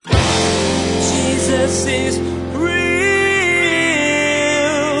Jesus is real.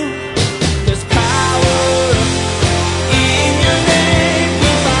 There's power in your name. We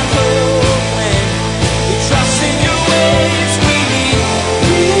find hope when we trust in your ways. We need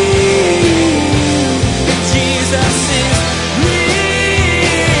real. Jesus is real.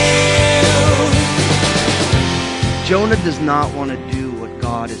 Jonah does not want to do what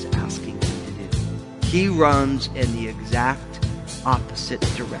God is asking him to do. He runs in the exact opposite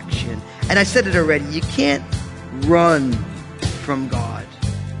direction. And I said it already, you can't run from God.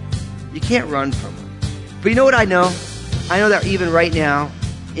 You can't run from him. But you know what I know? I know that even right now,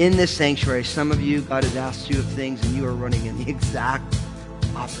 in this sanctuary, some of you, God has asked you of things and you are running in the exact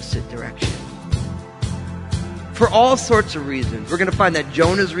opposite direction. For all sorts of reasons. We're going to find that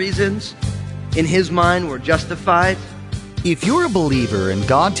Jonah's reasons, in his mind, were justified. If you're a believer and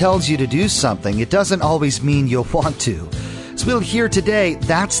God tells you to do something, it doesn't always mean you'll want to. As we'll hear today,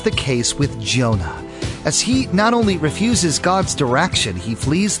 that's the case with Jonah. As he not only refuses God's direction, he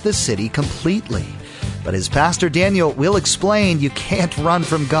flees the city completely. But as Pastor Daniel will explain, you can't run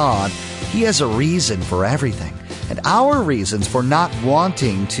from God. He has a reason for everything. And our reasons for not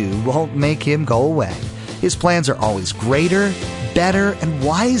wanting to won't make him go away. His plans are always greater, better, and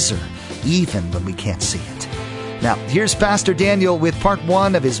wiser, even when we can't see it. Now, here's Pastor Daniel with part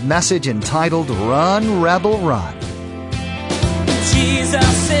 1 of his message entitled, Run, Rebel, Run.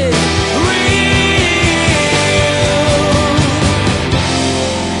 Jesus is real.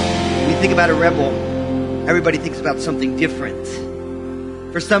 When you think about a rebel, everybody thinks about something different.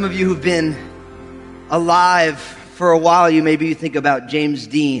 For some of you who've been alive for a while, maybe you think about James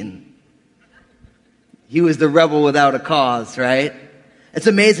Dean. He was the rebel without a cause, right? It's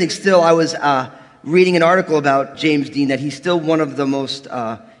amazing. Still, I was reading an article about James Dean that he's still one of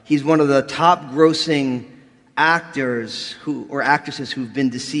the he's one of the top grossing actors or actresses who've been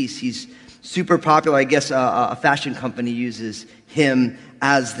deceased. He's super popular. I guess a fashion company uses him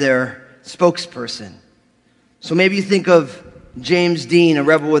as their spokesperson. So maybe you think of James Dean, a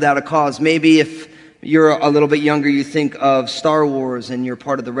rebel without a cause. Maybe if you're a little bit younger, you think of Star Wars and you're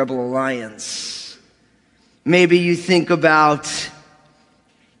part of the Rebel Alliance. Maybe you think about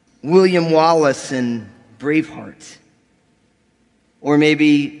William Wallace and Braveheart. Or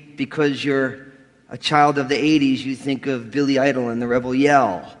maybe because you're a child of the 80s, you think of Billy Idol and the Rebel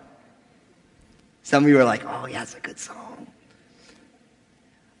Yell. Some of you are like, oh yeah, it's a good song.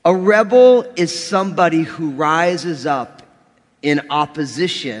 A rebel is somebody who rises up in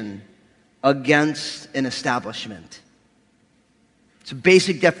opposition against an establishment. It's a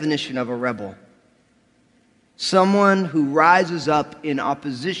basic definition of a rebel. Someone who rises up in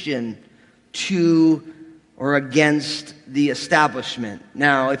opposition to or against the establishment.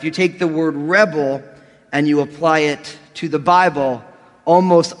 Now, if you take the word rebel and you apply it to the Bible,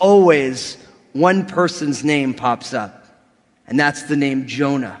 almost always one person's name pops up. And that's the name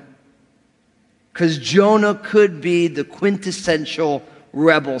Jonah. Because Jonah could be the quintessential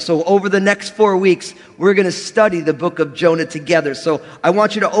rebel. So over the next 4 weeks, we're going to study the book of Jonah together. So I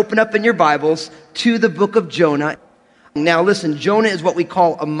want you to open up in your Bibles to the book of Jonah. Now listen, Jonah is what we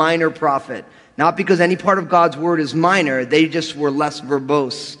call a minor prophet. Not because any part of God's word is minor, they just were less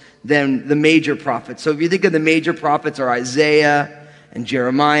verbose than the major prophets. So if you think of the major prophets are Isaiah and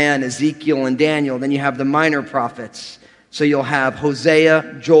Jeremiah and Ezekiel and Daniel, then you have the minor prophets. So you'll have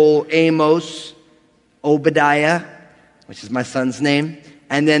Hosea, Joel, Amos, Obadiah, which is my son's name,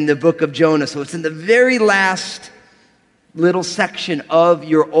 and then the book of Jonah. So it's in the very last little section of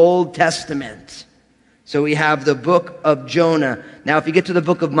your Old Testament. So we have the book of Jonah. Now, if you get to the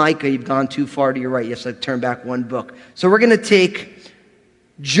book of Micah, you've gone too far to your right. You have to turn back one book. So we're going to take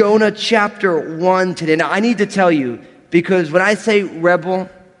Jonah chapter 1 today. Now, I need to tell you, because when I say rebel,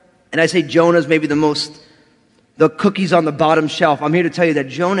 and I say Jonah's maybe the cookies on the bottom shelf, I'm here to tell you that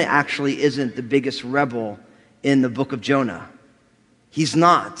Jonah actually isn't the biggest rebel in the book of Jonah. He's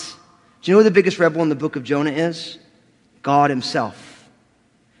not. Do you know who the biggest rebel in the book of Jonah is? God himself.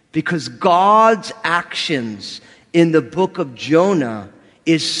 Because God's actions in the book of Jonah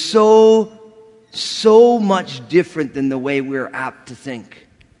is so much different than the way we're apt to think.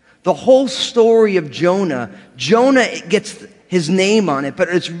 The whole story of Jonah gets his name on it, but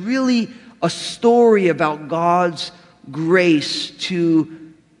it's really a story about God's grace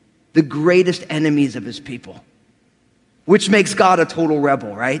to the greatest enemies of his people. Which makes God a total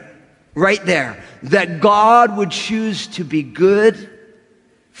rebel, right? Right there. That God would choose to be good,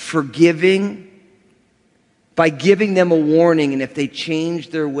 forgiving, by giving them a warning, and if they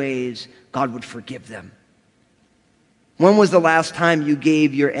changed their ways, God would forgive them. When was the last time you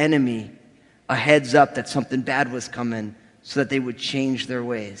gave your enemy a heads up that something bad was coming so that they would change their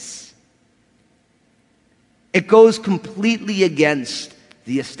ways? It goes completely against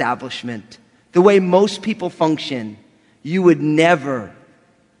the establishment. The way most people function, you would never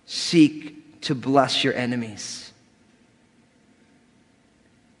seek to bless your enemies.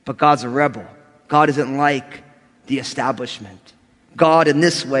 But God's a rebel. God isn't like the establishment. God in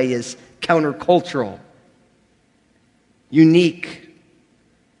this way is countercultural, unique.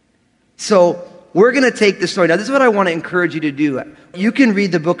 So we're going to take this story. Now, this is what I want to encourage you to do. You can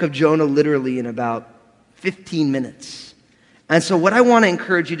read the book of Jonah literally in about 15 minutes. And so what I want to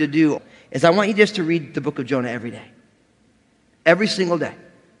encourage you to do is I want you just to read the book of Jonah every day. Every single day.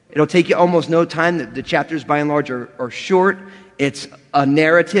 It'll take you almost no time. The chapters, by and large, are short. It's a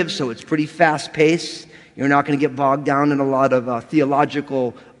narrative, so it's pretty fast-paced. You're not going to get bogged down in a lot of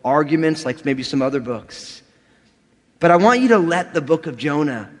theological arguments like maybe some other books. But I want you to let the book of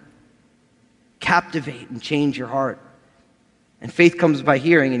Jonah captivate and change your heart. And faith comes by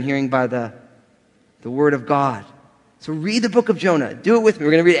hearing, and hearing by the word of God. So read the book of Jonah. Do it with me.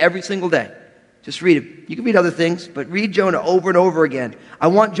 We're going to read it every single day. Just read it. You can read other things, but read Jonah over and over again. I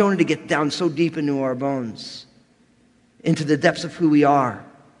want Jonah to get down so deep into our bones, into the depths of who we are,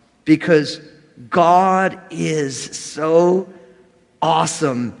 because God is so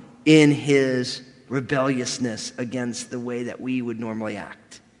awesome in his rebelliousness against the way that we would normally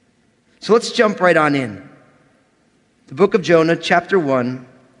act. So let's jump right on in. The book of Jonah, chapter 1,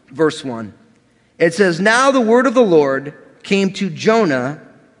 verse 1. It says, "Now the word of the Lord came to Jonah,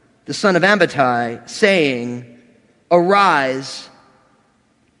 the son of Amittai, saying, 'Arise,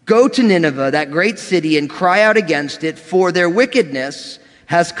 go to Nineveh, that great city, and cry out against it, for their wickedness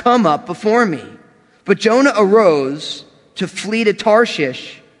has come up before me.' But Jonah arose to flee to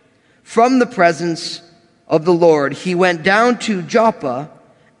Tarshish from the presence of the Lord. He went down to Joppa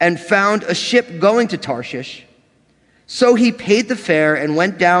and found a ship going to Tarshish. So he paid the fare and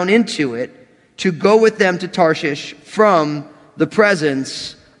went down into it to go with them to Tarshish from the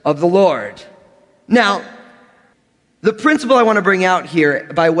presence of the Lord." Now, the principle I want to bring out here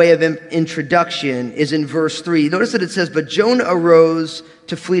by way of introduction is in verse 3. Notice that it says, "But Jonah arose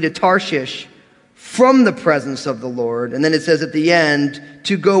to flee to Tarshish from the presence of the Lord." And then it says at the end,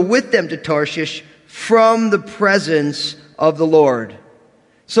 "to go with them to Tarshish from the presence of the Lord."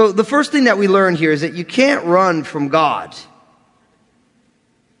 So the first thing that we learn here is that you can't run from God.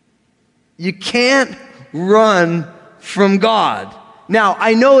 You can't run from God. Now,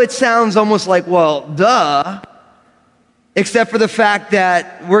 I know it sounds almost like, well, duh, except for the fact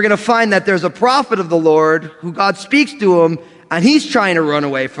that we're going to find that there's a prophet of the Lord who God speaks to him, and he's trying to run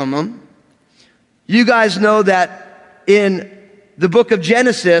away from him. You guys know that in the book of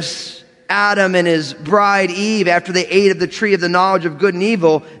Genesis, Adam and his bride Eve, after they ate of the tree of the knowledge of good and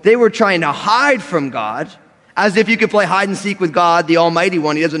evil, they were trying to hide from God, as if you could play hide and seek with God, the Almighty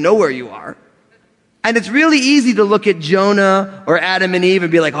One. He doesn't know where you are. And it's really easy to look at Jonah or Adam and Eve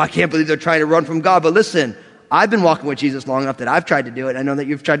and be like, "Oh, I can't believe they're trying to run from God." But listen, I've been walking with Jesus long enough that I've tried to do it. I know that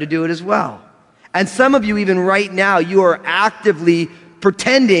you've tried to do it as well. And some of you, even right now, you are actively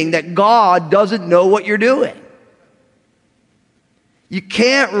pretending that God doesn't know what you're doing. You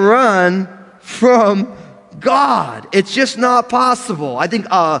can't run from God. It's just not possible. I think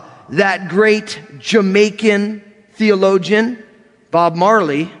that great Jamaican theologian, Bob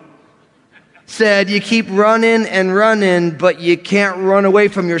Marley, said, "You keep running and running, but you can't run away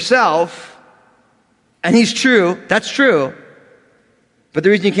from yourself." And he's true. That's true. But the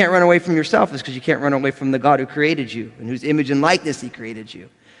reason you can't run away from yourself is because you can't run away from the God who created you and whose image and likeness he created you.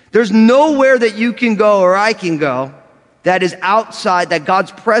 There's nowhere that you can go or I can go that is outside, that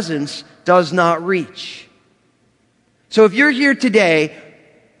God's presence does not reach. So if you're here today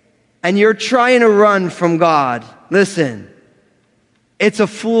and you're trying to run from God, listen, it's a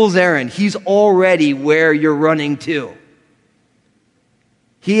fool's errand. He's already where you're running to.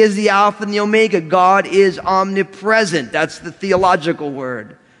 He is the Alpha and the Omega. God is omnipresent. That's the theological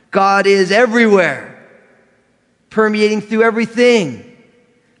word. God is everywhere, permeating through everything.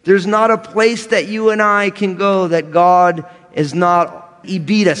 There's not a place that you and I can go that God is not, he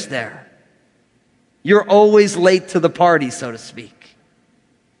beat us there. You're always late to the party, so to speak.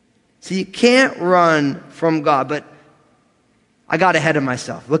 So you can't run from God, but I got ahead of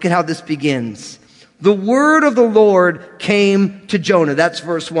myself. Look at how this begins. The word of the Lord came to Jonah. That's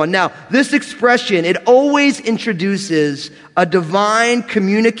verse 1. Now, this expression, it always introduces a divine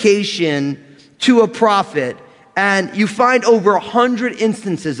communication to a prophet. And you find over 100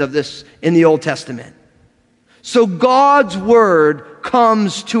 instances of this in the Old Testament. So God's word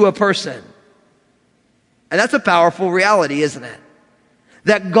comes to a person. And that's a powerful reality, isn't it?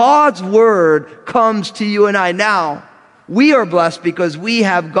 That God's word comes to you and I. Now, we are blessed because we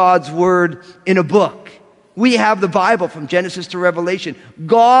have God's word in a book. We have the Bible from Genesis to Revelation.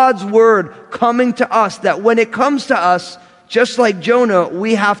 God's word coming to us, that when it comes to us, just like Jonah,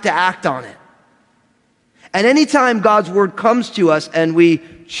 we have to act on it. And anytime God's word comes to us and we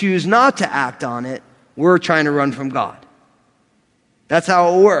choose not to act on it, we're trying to run from God. That's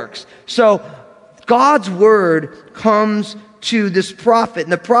how it works. So God's word comes to this prophet,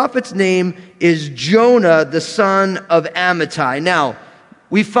 and the prophet's name is Jonah, the son of Amittai. Now,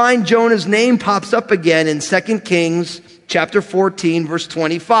 we find Jonah's name pops up again in 2 Kings chapter 14, verse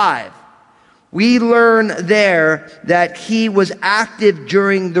 25. We learn there that he was active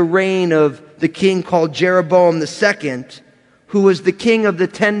during the reign of the king called Jeroboam II, who was the king of the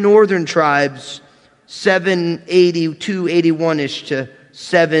 10 northern tribes, 782, 81-ish to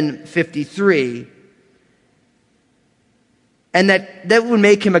 753. And that would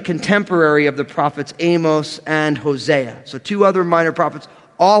make him a contemporary of the prophets Amos and Hosea. So two other minor prophets,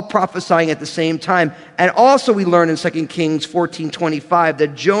 all prophesying at the same time. And also we learn in 2 Kings 14:25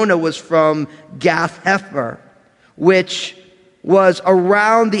 that Jonah was from Gath-hepher, which was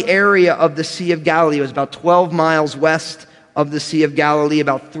around the area of the Sea of Galilee. It was about 12 miles west of the Sea of Galilee,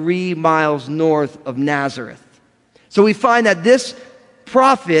 about 3 miles north of Nazareth. So we find that this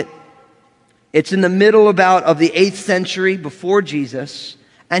prophet, it's in the middle about of the 8th century before Jesus,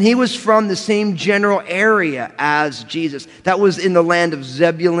 and he was from the same general area as Jesus. That was in the land of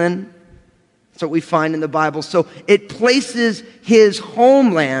Zebulun. That's what we find in the Bible. So it places his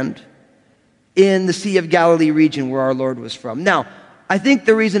homeland in the Sea of Galilee region where our Lord was from. Now, I think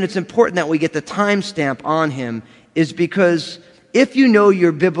the reason it's important that we get the timestamp on him is because if you know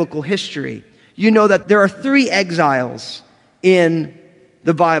your biblical history, you know that there are 3 exiles in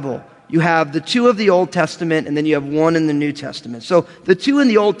the Bible. You have the 2 of the Old Testament, and then you have 1 in the New Testament. So the 2 in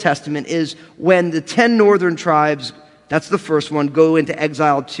the Old Testament is when the 10 northern tribes, that's the first one, go into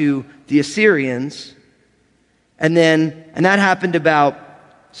exile to the Assyrians. And that happened about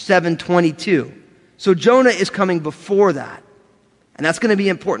 722. So Jonah is coming before that. And that's going to be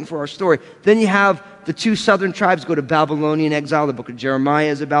important for our story. Then you have the 2 southern tribes go to Babylonian exile. The book of Jeremiah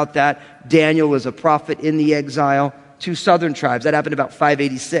is about that. Daniel is a prophet in the exile. 2 southern tribes. That happened about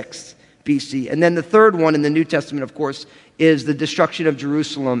 586 BC. And then the third one in the New Testament, of course, is the destruction of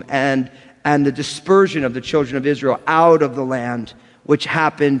Jerusalem and the dispersion of the children of Israel out of the land, which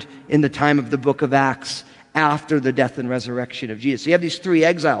happened in the time of the book of Acts after the death and resurrection of Jesus. So you have these 3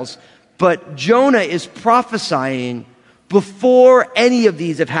 exiles, but Jonah is prophesying before any of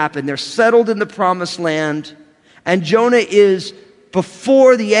these have happened. They're settled in the promised land, and Jonah is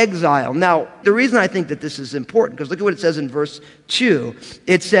before the exile. Now, the reason I think that this is important, because look at what it says in verse 2.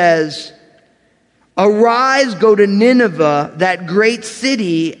 It says, "Arise, go to Nineveh, that great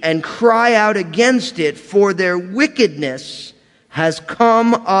city, and cry out against it, for their wickedness has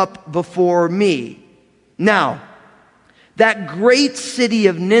come up before me." Now, that great city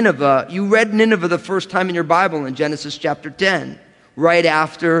of Nineveh, you read Nineveh the first time in your Bible in Genesis chapter 10, right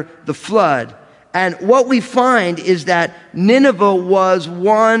after the flood. And what we find is that Nineveh was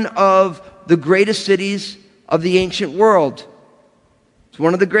one of the greatest cities of the ancient world. It's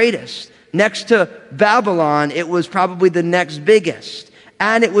one of the greatest. Next to Babylon, it was probably the next biggest.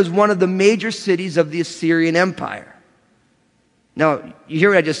 And it was one of the major cities of the Assyrian Empire. Now, you hear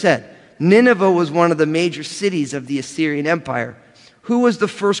what I just said. Nineveh was one of the major cities of the Assyrian Empire. Who was the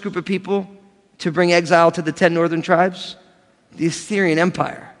first group of people to bring exile to the 10 northern tribes? The Assyrian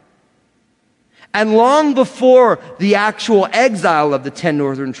Empire. And long before the actual exile of the 10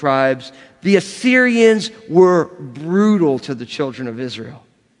 northern tribes, the Assyrians were brutal to the children of Israel.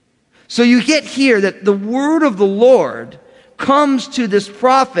 So you get here that the word of the Lord comes to this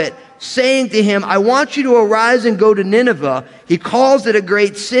prophet saying to him, I want you to arise and go to Nineveh. He calls it a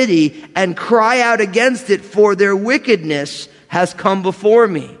great city and cry out against it, for their wickedness has come before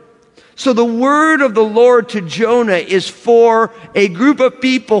me. So the word of the Lord to Jonah is for a group of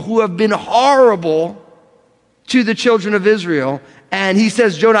people who have been horrible to the children of Israel. And he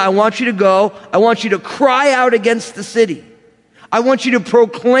says, Jonah, I want you to go. I want you to cry out against the city. I want you to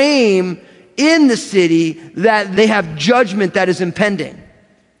proclaim in the city that they have judgment that is impending.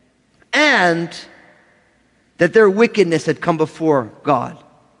 And that their wickedness had come before God.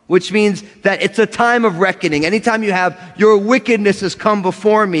 Which means that it's a time of reckoning. Anytime you have your wickedness has come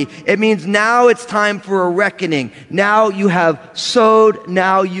before me, it means now it's time for a reckoning. Now you have sowed,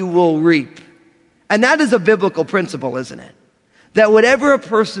 now you will reap. And that is a biblical principle, isn't it? That whatever a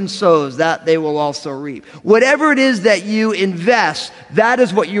person sows, that they will also reap. Whatever it is that you invest, that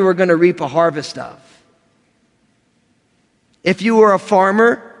is what you are going to reap a harvest of. If you were a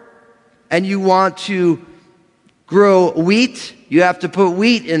farmer and you want to grow wheat, you have to put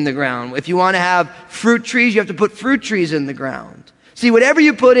wheat in the ground. If you want to have fruit trees, you have to put fruit trees in the ground. See, whatever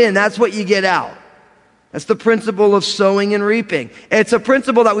you put in, that's what you get out. That's the principle of sowing and reaping. It's a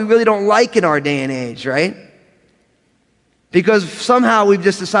principle that we really don't like in our day and age, right? Because somehow we've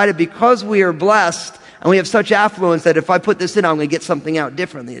just decided because we are blessed and we have such affluence that if I put this in, I'm going to get something out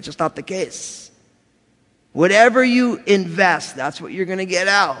differently. It's just not the case. Whatever you invest, that's what you're going to get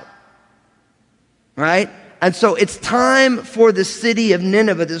out. Right? And so it's time for the city of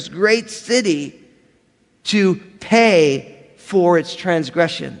Nineveh, this great city, to pay for its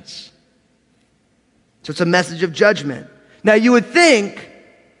transgressions. So it's a message of judgment. Now you would think,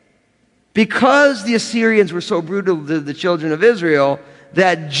 because the Assyrians were so brutal to the children of Israel,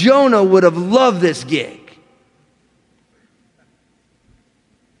 that Jonah would have loved this gig.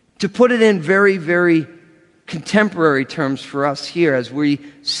 To put it in very, very contemporary terms for us here, as we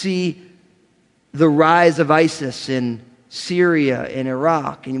see the rise of ISIS in Syria and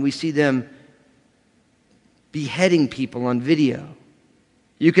Iraq, and we see them beheading people on video.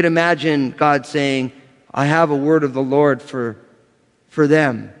 You could imagine God saying, I have a word of the Lord for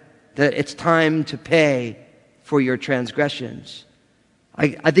them, that it's time to pay for your transgressions.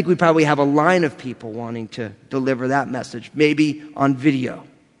 I think we probably have a line of people wanting to deliver that message, maybe on video.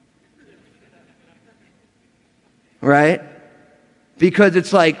 Right? Because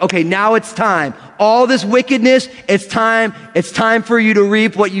it's like, okay, now it's time. All this wickedness, it's time for you to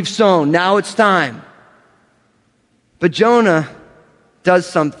reap what you've sown. Now it's time. But Jonah does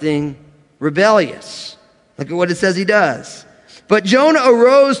something rebellious. Look at what it says he does. But Jonah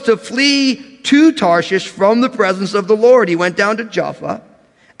arose to flee to Tarshish from the presence of the Lord. He went down to Joppa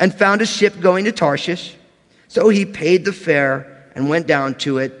and found a ship going to Tarshish. So he paid the fare and went down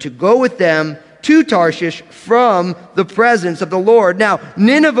to it to go with them to Tarshish from the presence of the Lord. Now,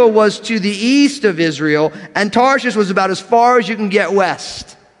 Nineveh was to the east of Israel, and Tarshish was about as far as you can get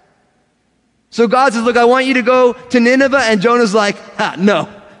west. So God says, look, I want you to go to Nineveh, and Jonah's like, no.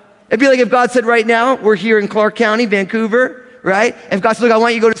 It'd be like if God said right now, we're here in Clark County, Vancouver, right? If God said, look, I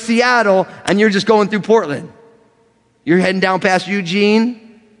want you to go to Seattle, and you're just going through Portland. You're heading down past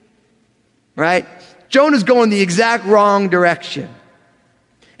Eugene, right? Jonah's going the exact wrong direction.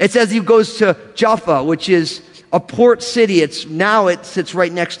 It says he goes to Jaffa, which is a port city. It sits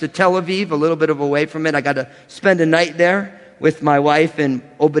right next to Tel Aviv, a little bit of away from it. I got to spend a night there with my wife, and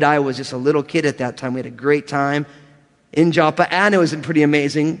Obadiah was just a little kid at that time. We had a great time in Joppa, and it was pretty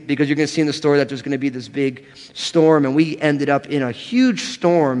amazing because you're going to see in the story that there's going to be this big storm, and we ended up in a huge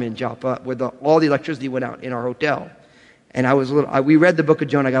storm in Joppa where all the electricity went out in our hotel. And we read the book of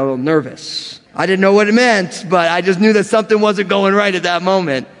Jonah, I got a little nervous. I didn't know what it meant, but I just knew that something wasn't going right at that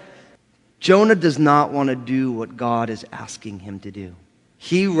moment. Jonah does not want to do what God is asking him to do.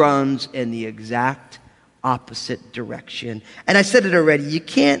 He runs in the exact opposite direction. And I said it already, you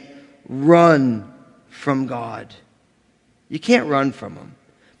can't run from God. You can't run from him.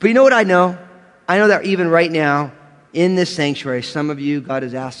 But you know what I know? I know that even right now, in this sanctuary, some of you, God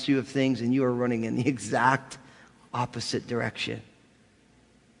has asked you of things, and you are running in the exact opposite direction.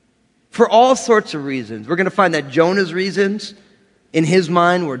 For all sorts of reasons. We're going to find that Jonah's reasons, in his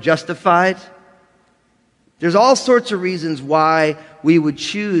mind, were justified. There's all sorts of reasons why we would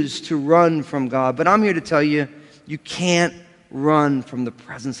choose to run from God. But I'm here to tell you, you can't run from the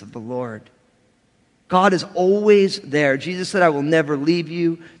presence of the Lord. God is always there. Jesus said, I will never leave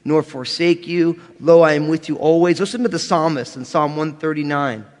you nor forsake you. Lo, I am with you always. Listen to the psalmist in Psalm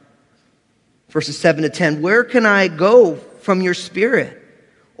 139, verses 7 to 10. Where can I go from your spirit?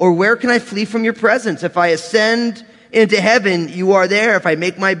 Or where can I flee from your presence? If I ascend into heaven, you are there. If I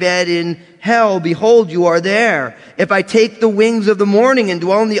make my bed in hell, behold, you are there. If I take the wings of the morning and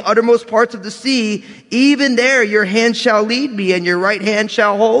dwell in the uttermost parts of the sea, even there your hand shall lead me and your right hand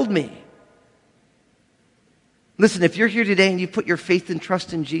shall hold me. Listen, if you're here today and you put your faith and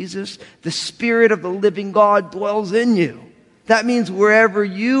trust in Jesus, the Spirit of the living God dwells in you. That means wherever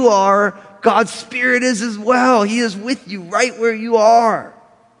you are, God's Spirit is as well. He is with you right where you are.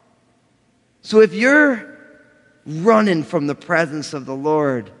 So if you're running from the presence of the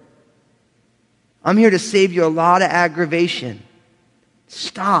Lord, I'm here to save you a lot of aggravation.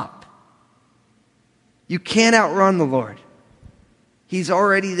 Stop. You can't outrun the Lord. He's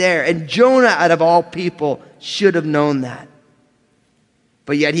already there. And Jonah, out of all people, should have known that.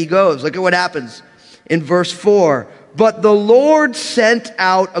 But yet he goes. Look at what happens in verse 4. But the Lord sent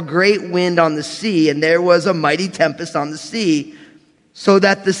out a great wind on the sea, and there was a mighty tempest on the sea, so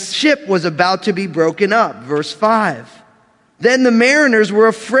that the ship was about to be broken up. Verse 5. Then the mariners were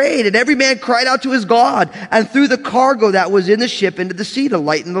afraid, and every man cried out to his God, and threw the cargo that was in the ship into the sea to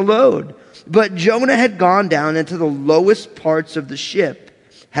lighten the load. But Jonah had gone down into the lowest parts of the ship,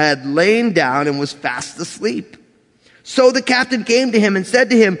 had lain down, and was fast asleep. So the captain came to him and said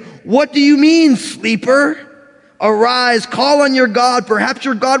to him, "What do you mean, sleeper? Arise, call on your God. Perhaps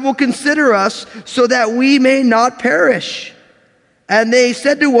your God will consider us, so that we may not perish." And they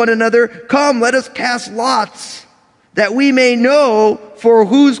said to one another, "Come, let us cast lots, that we may know for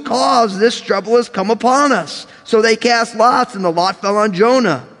whose cause this trouble has come upon us." So they cast lots, and the lot fell on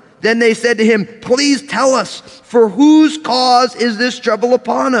Jonah. Then they said to him, "Please tell us, for whose cause is this trouble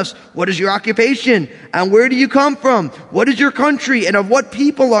upon us? What is your occupation? And where do you come from? What is your country? And of what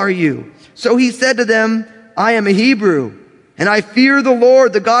people are you?" So he said to them, "I am a Hebrew, and I fear the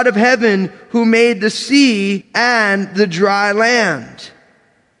Lord, the God of heaven, who made the sea and the dry land."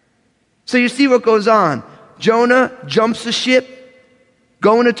 So you see what goes on. Jonah jumps the ship,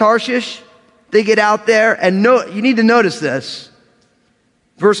 going to Tarshish. They get out there, and you need to notice this.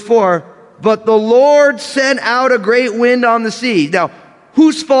 Verse 4, "But the Lord sent out a great wind on the sea." Now,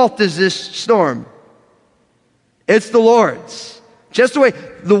 whose fault is this storm? It's the Lord's. Just the way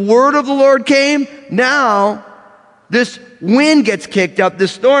the word of the Lord came, now this wind gets kicked up.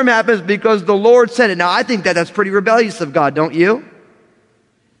 This storm happens because the Lord said it. Now, I think that's pretty rebellious of God, don't you?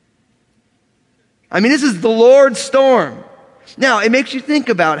 I mean, this is the Lord's storm. Now, it makes you think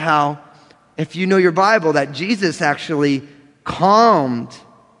about how, if you know your Bible, that Jesus actually calmed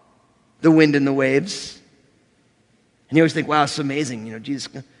the wind and the waves. And you always think, wow, it's amazing, Jesus.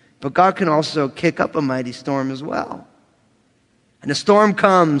 But God can also kick up a mighty storm as well. And the storm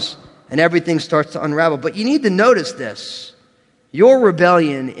comes and everything starts to unravel. But you need to notice this. Your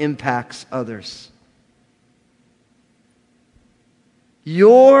rebellion impacts others.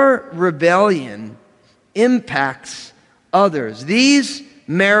 Your rebellion impacts others. These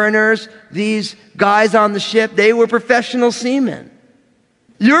mariners, these guys on the ship, they were professional seamen.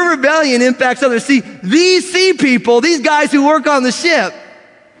 Your rebellion impacts others. See, these sea people, these guys who work on the ship,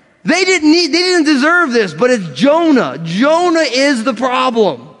 they didn't deserve this, but it's Jonah. Jonah is the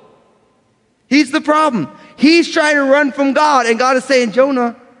problem. He's the problem. He's trying to run from God, and God is saying,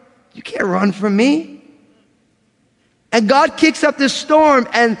 "Jonah, you can't run from me." And God kicks up this storm,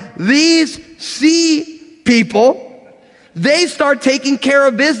 and these sea people, they start taking care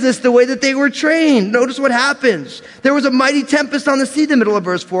of business the way that they were trained. Notice what happens. There was a mighty tempest on the sea, the middle of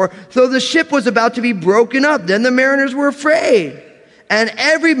verse 4. So the ship was about to be broken up. Then the mariners were afraid. And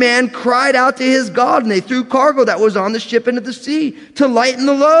every man cried out to his God, and they threw cargo that was on the ship into the sea to lighten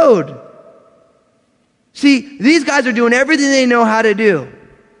the load. See, these guys are doing everything they know how to do.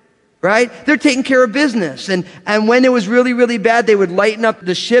 Right? They're taking care of business. And when it was really, really bad, they would lighten up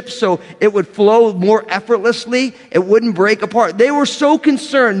the ship so it would flow more effortlessly. It wouldn't break apart. They were so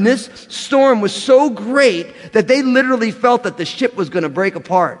concerned. This storm was so great that they literally felt that the ship was going to break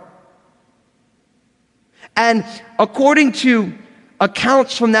apart. And according to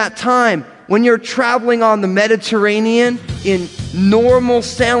accounts from that time, when you're traveling on the Mediterranean in normal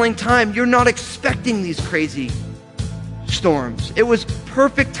sailing time, you're not expecting these crazy storms. It was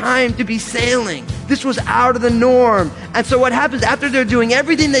perfect time to be sailing. This was out of the norm. And so what happens after they're doing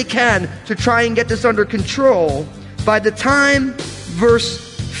everything they can to try and get this under control, by the time verse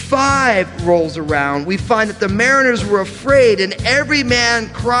 5 rolls around, we find that the mariners were afraid and every man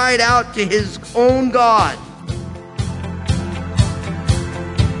cried out to his own God.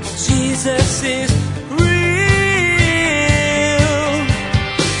 Jesus is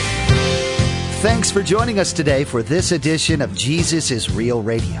Thanks for joining us today for this edition of Jesus is Real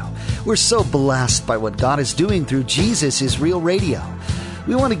Radio. We're so blessed by what God is doing through Jesus is Real Radio.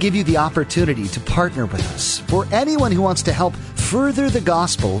 We want to give you the opportunity to partner with us. For anyone who wants to help further the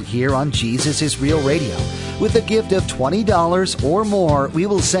gospel here on Jesus is Real Radio, with a gift of $20 or more, we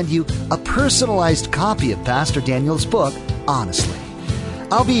will send you a personalized copy of Pastor Daniel's book, Honestly.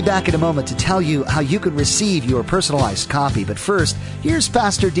 I'll be back in a moment to tell you how you can receive your personalized copy. But first, here's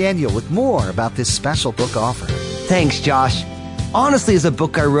Pastor Daniel with more about this special book offer. Thanks, Josh. Honestly is a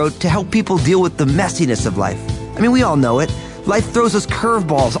book I wrote to help people deal with the messiness of life. I mean, we all know it. Life throws us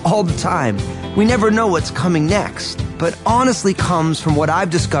curveballs all the time. We never know what's coming next. But honestly comes from what I've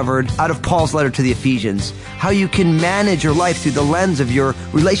discovered out of Paul's letter to the Ephesians, how you can manage your life through the lens of your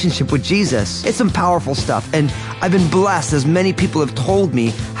relationship with Jesus. It's some powerful stuff, and I've been blessed as many people have told me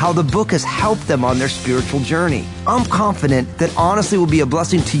how the book has helped them on their spiritual journey. I'm confident that Honestly will be a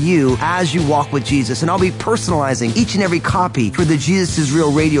blessing to you as you walk with Jesus, and I'll be personalizing each and every copy for the Jesus is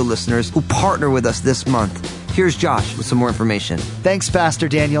Real Radio listeners who partner with us this month. Here's Josh with some more information. Thanks, Pastor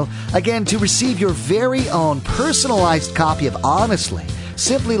Daniel. Again, to receive your very own personalized copy of Honestly,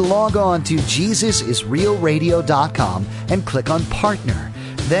 simply log on to JesusIsRealRadio.com and click on Partner.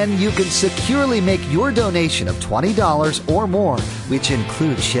 Then you can securely make your donation of $20 or more, which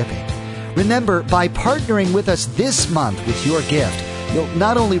includes shipping. Remember, by partnering with us this month with your gift, you'll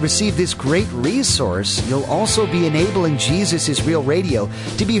not only receive this great resource, you'll also be enabling Jesus is Real Radio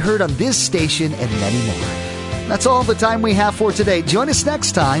to be heard on this station and many more. That's all the time we have for today. Join us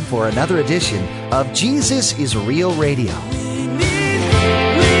next time for another edition of Jesus is Real Radio. We need